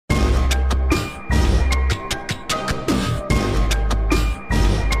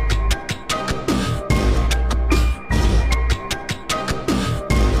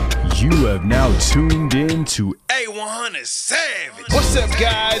have now tuned in to A100 Savage. What's up,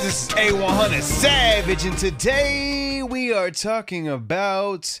 guys? This is A100 Savage, and today we are talking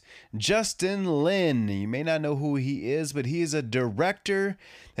about Justin Lin. You may not know who he is, but he is a director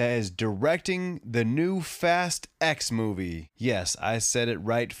that is directing the new Fast X movie. Yes, I said it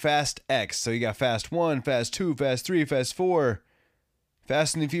right, Fast X. So you got Fast 1, Fast 2, Fast 3, Fast 4,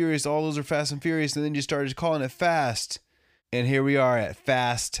 Fast and the Furious. All those are Fast and Furious, and then you started calling it Fast. And here we are at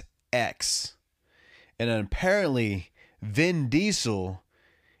Fast X. And apparently, Vin Diesel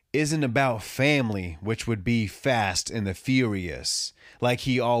isn't about family, which would be Fast and the Furious. Like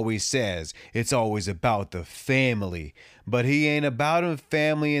he always says, it's always about the family. But he ain't about a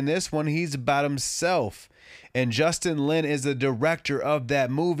family in this one, he's about himself. And Justin Lin is the director of that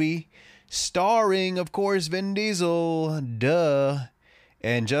movie, starring, of course, Vin Diesel. Duh.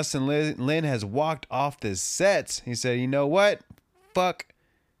 And Justin Lin has walked off the set. He said, you know what? Fuck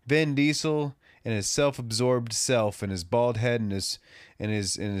Vin Diesel and his self-absorbed self and his bald head and his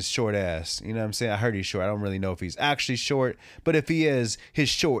short ass. You know what I'm saying? I heard he's short. I don't really know if he's actually short, but if he is, his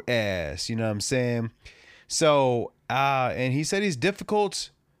short ass. You know what I'm saying? So, and he said he's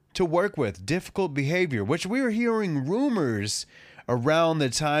difficult to work with, difficult behavior, which we were hearing rumors around the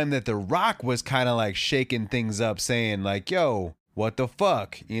time that The Rock was kind of like shaking things up, saying like, yo, what the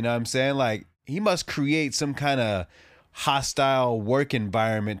fuck? You know what I'm saying? Like, he must create some kind of hostile work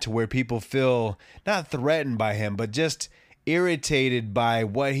environment to where people feel not threatened by him, but just irritated by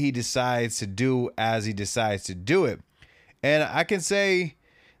what he decides to do as he decides to do it. And I can say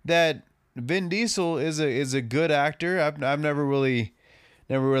that Vin Diesel is a good actor. I've never really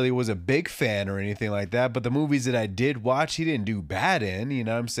was a big fan or anything like that, but the movies that I did watch, he didn't do bad in, you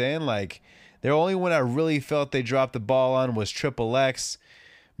know what I'm saying? Like, the only one I really felt they dropped the ball on was Triple X,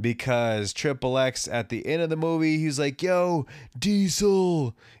 because Triple X at the end of the movie, he's like, yo,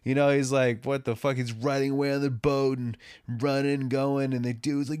 Diesel. You know, he's like, what the fuck? He's riding away on the boat and running, going, and the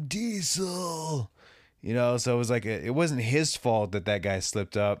dude's like, Diesel. You know, so it was like, it wasn't his fault that guy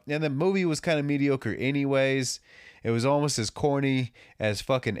slipped up. And the movie was kind of mediocre anyways. It was almost as corny as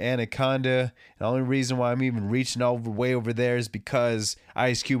fucking Anaconda. The only reason why I'm even reaching all the way over there is because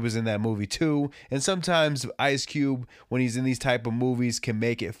Ice Cube was in that movie too. And sometimes Ice Cube, when he's in these type of movies, can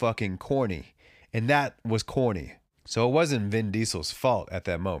make it fucking corny. And that was corny. So it wasn't Vin Diesel's fault at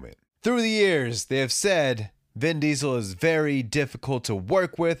that moment. Through the years, they have said Vin Diesel is very difficult to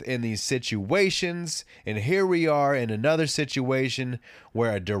work with in these situations, and here we are in another situation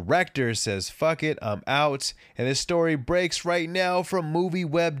where a director says, fuck it, I'm out, and this story breaks right now from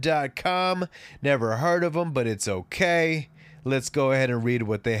MovieWeb.com. Never heard of them, but it's okay. Let's go ahead and read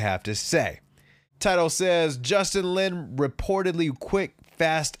what they have to say. Title says, Justin Lin reportedly quit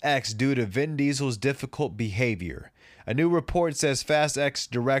Fast X due to Vin Diesel's difficult behavior. A new report says Fast X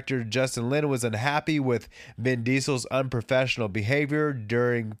director Justin Lin was unhappy with Vin Diesel's unprofessional behavior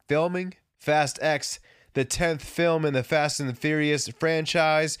during filming. Fast X, the 10th film in the Fast and the Furious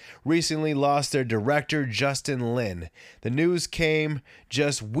franchise, recently lost their director Justin Lin. The news came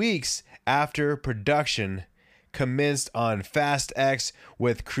just weeks after production commenced on Fast X,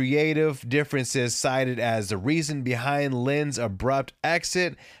 with creative differences cited as the reason behind Lin's abrupt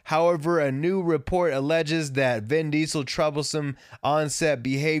exit. However, a new report alleges that Vin Diesel's troublesome on-set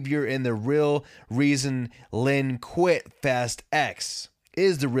behavior in the real reason Lin quit Fast X.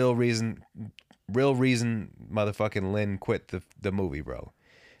 Is the real reason motherfucking Lin quit the movie, bro.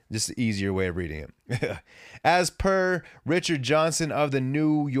 Just an easier way of reading it. As per Richard Johnson of the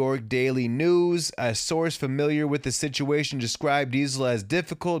New York Daily News, a source familiar with the situation described Diesel as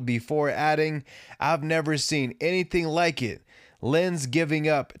difficult before adding, I've never seen anything like it. Lin's giving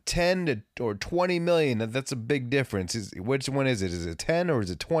up 10 or 20 million. That's a big difference. Which one is it? Is it 10 or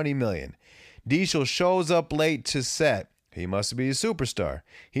is it 20 million? Diesel shows up late to set. He must be a superstar.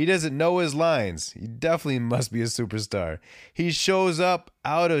 He doesn't know his lines. He definitely must be a superstar. He shows up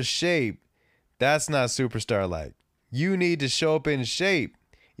out of shape. That's not superstar-like. You need to show up in shape.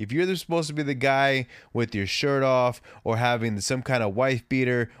 If you're supposed to be the guy with your shirt off or having some kind of wife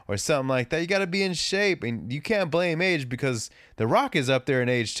beater or something like that, you got to be in shape. And you can't blame age because The Rock is up there in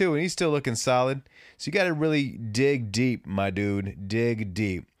age too, and he's still looking solid. So you got to really dig deep, my dude. Dig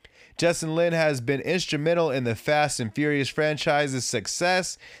deep. Justin Lin has been instrumental in the Fast and Furious franchise's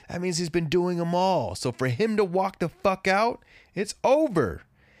success. That means he's been doing them all. So for him to walk the fuck out, it's over.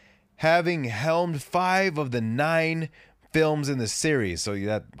 Having helmed 5 of the 9 films in the series. So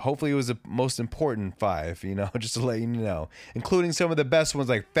that hopefully it was the most important 5, you know, just to let you know. Including some of the best ones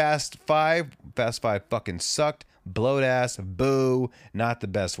like Fast 5. Fast 5 fucking sucked. Blowed ass. Boo. Not the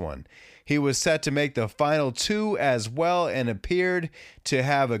best one. He was set to make the final 2 as well and appeared to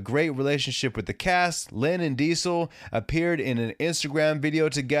have a great relationship with the cast. Lin and Diesel appeared in an Instagram video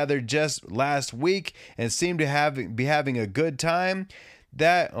together just last week and seemed to be having a good time.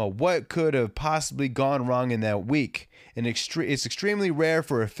 What could have possibly gone wrong in that week? It's extremely rare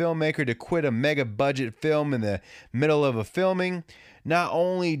for a filmmaker to quit a mega budget film in the middle of a filming. Not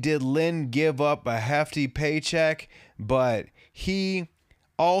only did Lin give up a hefty paycheck, but he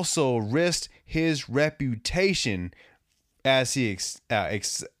also risked his reputation as he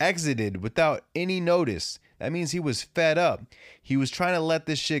exited without any notice. That means he was fed up. He was trying to let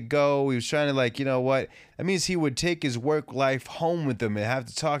this shit go. He was trying to, you know what? That means he would take his work life home with him and have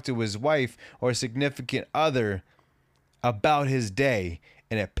to talk to his wife or significant other about his day.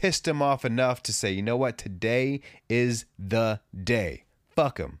 And it pissed him off enough to say, you know what? Today is the day.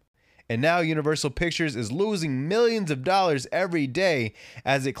 Fuck him. And now Universal Pictures is losing millions of dollars every day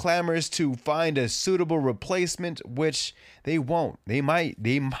as it clamors to find a suitable replacement, which they won't. They might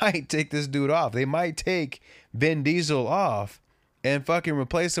take this dude off. They might take Vin Diesel off and fucking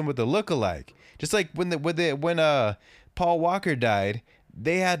replace him with a lookalike. Just like when Paul Walker died,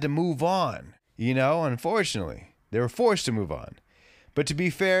 they had to move on. Unfortunately, they were forced to move on. But to be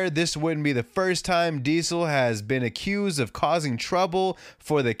fair, this wouldn't be the first time Diesel has been accused of causing trouble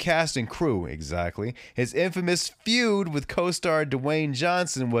for the cast and crew. Exactly. His infamous feud with co-star Dwayne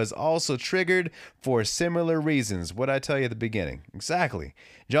Johnson was also triggered for similar reasons. What I tell you at the beginning. Exactly.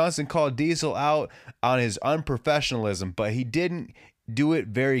 Johnson called Diesel out on his unprofessionalism, but he didn't do it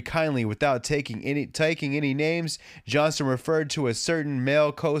very kindly without taking any names. Johnson referred to a certain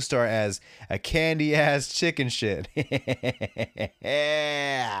male co-star as a candy ass chicken shit.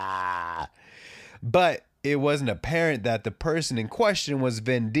 But it wasn't apparent that the person in question was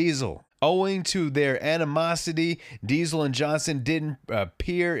Vin Diesel. Owing to their animosity, Diesel and Johnson didn't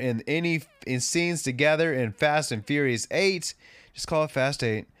appear in scenes together in Fast and Furious 8. Just call it Fast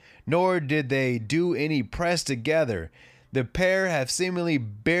 8. Nor did they do any press together. The pair have seemingly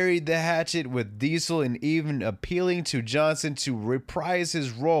buried the hatchet, with Diesel and even appealing to Johnson to reprise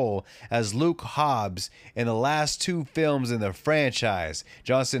his role as Luke Hobbs in the last 2 films in the franchise.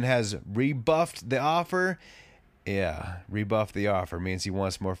 Johnson has rebuffed the offer. Yeah, rebuff the offer means he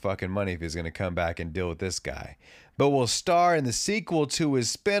wants more fucking money if he's going to come back and deal with this guy. But will star in the sequel to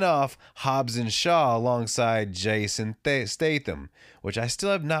his spinoff, Hobbs and Shaw, alongside Jason Statham, which I still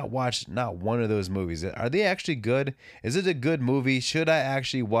have not watched not one of those movies. Are they actually good? Is it a good movie? Should I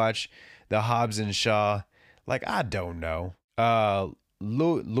actually watch the Hobbs and Shaw? I don't know.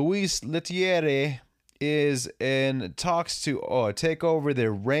 Luis Leterrier is in talks to take over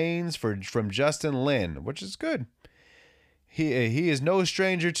the reins from Justin Lin, which is good. He is no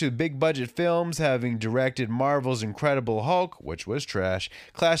stranger to big budget films, having directed Marvel's Incredible Hulk, which was trash,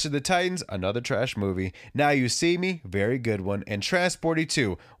 Clash of the Titans, another trash movie, Now You See Me, very good one, and Transporter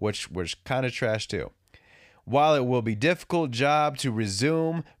 2, which was kind of trash too. While it will be a difficult job to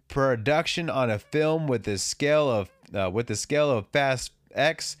resume production on a film with the scale of Fast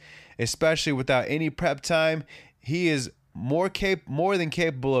X, especially without any prep time, he is more than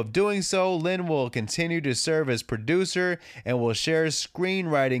capable of doing so. Lin will continue to serve as producer and will share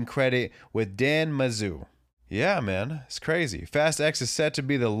screenwriting credit with Dan Mazu. Yeah, man, it's crazy. Fast X is set to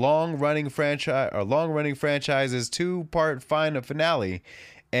be the long-running franchise's 2-part final finale,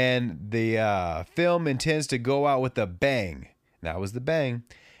 and the film intends to go out with a bang. That was the bang.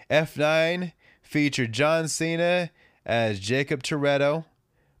 F9 featured John Cena as Jacob Toretto,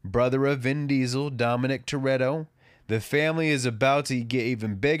 brother of Vin Diesel, Dominic Toretto. The family is about to get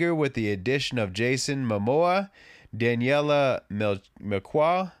even bigger with the addition of Jason Momoa, Daniela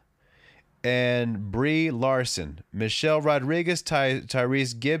Melchior, and Brie Larson. Michelle Rodriguez,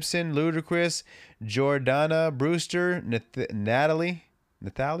 Tyrese Gibson, Ludacris, Jordana Brewster, Natalie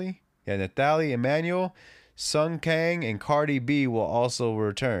Emmanuel, Sung Kang, and Cardi B will also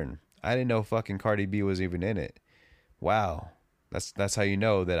return. I didn't know fucking Cardi B was even in it. Wow. That's how you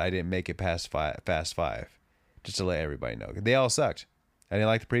know that I didn't make it past Fast 5. Just to let everybody know. They all sucked. I didn't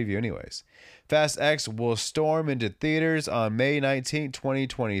like the preview anyways. Fast X will storm into theaters on May 19,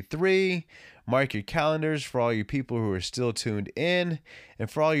 2023. Mark your calendars for all you people who are still tuned in.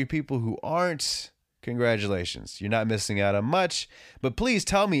 And for all you people who aren't, congratulations. You're not missing out on much. But please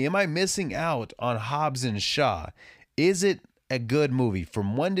tell me, am I missing out on Hobbs and Shaw? Is it a good movie?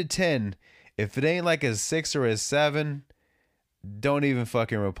 From 1 to 10, if it ain't like a 6 or a 7, don't even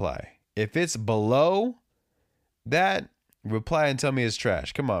fucking reply. If it's below that, reply and tell me it's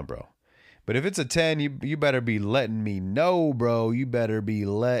trash. Come on, bro. But if it's a 10, you better be letting me know, bro. You better be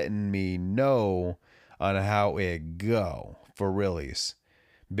letting me know on how it go for realies.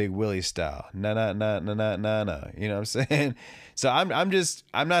 Big Willie style. Nah. You know what I'm saying? So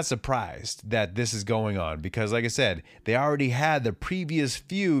I'm not surprised that this is going on because, like I said, they already had the previous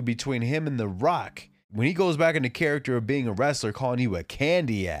feud between him and The Rock. When he goes back into character of being a wrestler, calling you a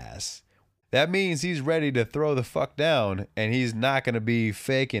candy ass, that means he's ready to throw the fuck down and he's not going to be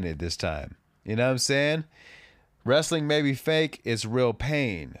faking it this time. You know what I'm saying? Wrestling may be fake, it's real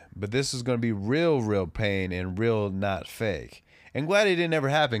pain, but this is going to be real pain and real not fake. And glad it didn't ever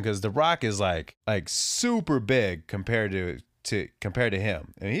happen because The Rock is like super big compared to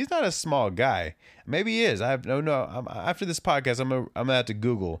him. I mean, he's not a small guy. Maybe he is. I have no. After this podcast, I'm gonna have to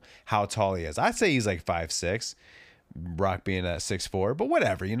Google how tall he is. I'd say he's like 5'6". Rock being at 6'4", but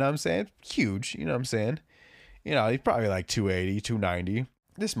whatever. You know what I'm saying? Huge. You know what I'm saying? You know, he's probably like 280, 290.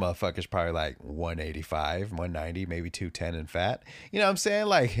 This motherfucker's probably like 185, 190, maybe 210 and fat. You know what I'm saying?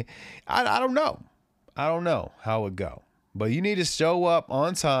 Like, I don't know. I don't know how it would go. But you need to show up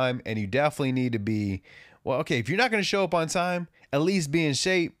on time, and you definitely need to be, well, okay, if you're not going to show up on time, at least be in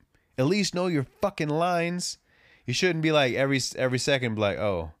shape. At least know your fucking lines. You shouldn't be like every second be like,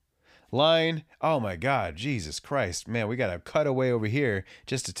 oh, line, oh my God, Jesus Christ, man, we got to cut away over here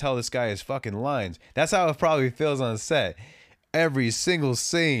just to tell this guy his fucking lines. That's how it probably feels on set. Every single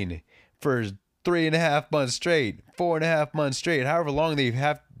scene for 3.5 months straight, 4.5 months straight, however long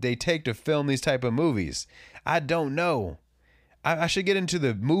they take to film these type of movies. I don't know. I should get into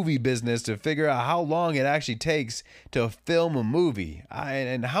the movie business to figure out how long it actually takes to film a movie.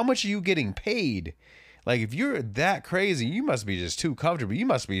 And how much are you getting paid? Like, if you're that crazy, you must be just too comfortable. You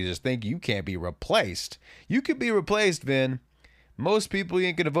must be just thinking you can't be replaced. You could be replaced, Vin. Most people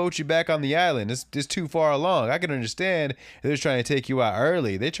ain't going to vote you back on the island. It's just too far along. I can understand if they're trying to take you out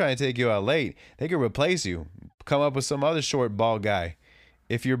early. They're trying to take you out late. They can replace you. Come up with some other short, bald guy.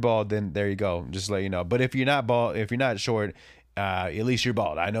 If you're bald, then there you go. Just to let you know. But if you're not bald, if you're not short, at least you're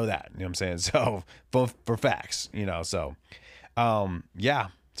bald. I know that. You know what I'm saying? So, for facts, you know. So, yeah.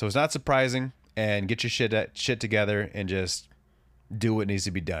 So it's not surprising. And get your shit together and just do what needs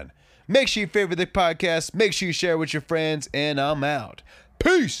to be done. Make sure you favorite the podcast. Make sure you share with your friends. And I'm out.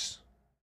 Peace.